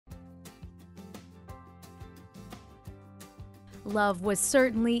Love was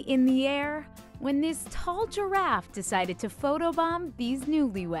certainly in the air when this tall giraffe decided to photobomb these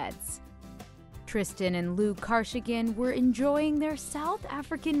newlyweds. Tristan and Karshagen were enjoying their South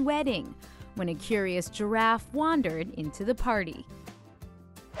African wedding when a curious giraffe wandered into the party.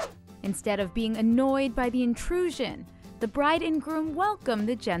 Instead of being annoyed by the intrusion, the bride and groom welcomed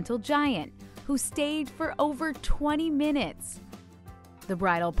the gentle giant, who stayed for over 20 minutes. The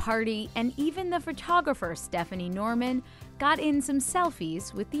bridal party and even the photographer Stephanie Norman got in some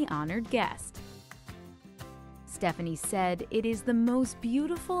selfies with the honored guest. Stephanie said it is the most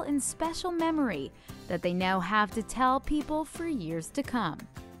beautiful and special memory that they now have to tell people for years to come.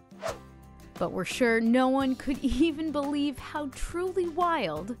 But we're sure no one could even believe how truly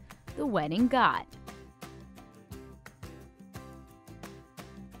wild the wedding got.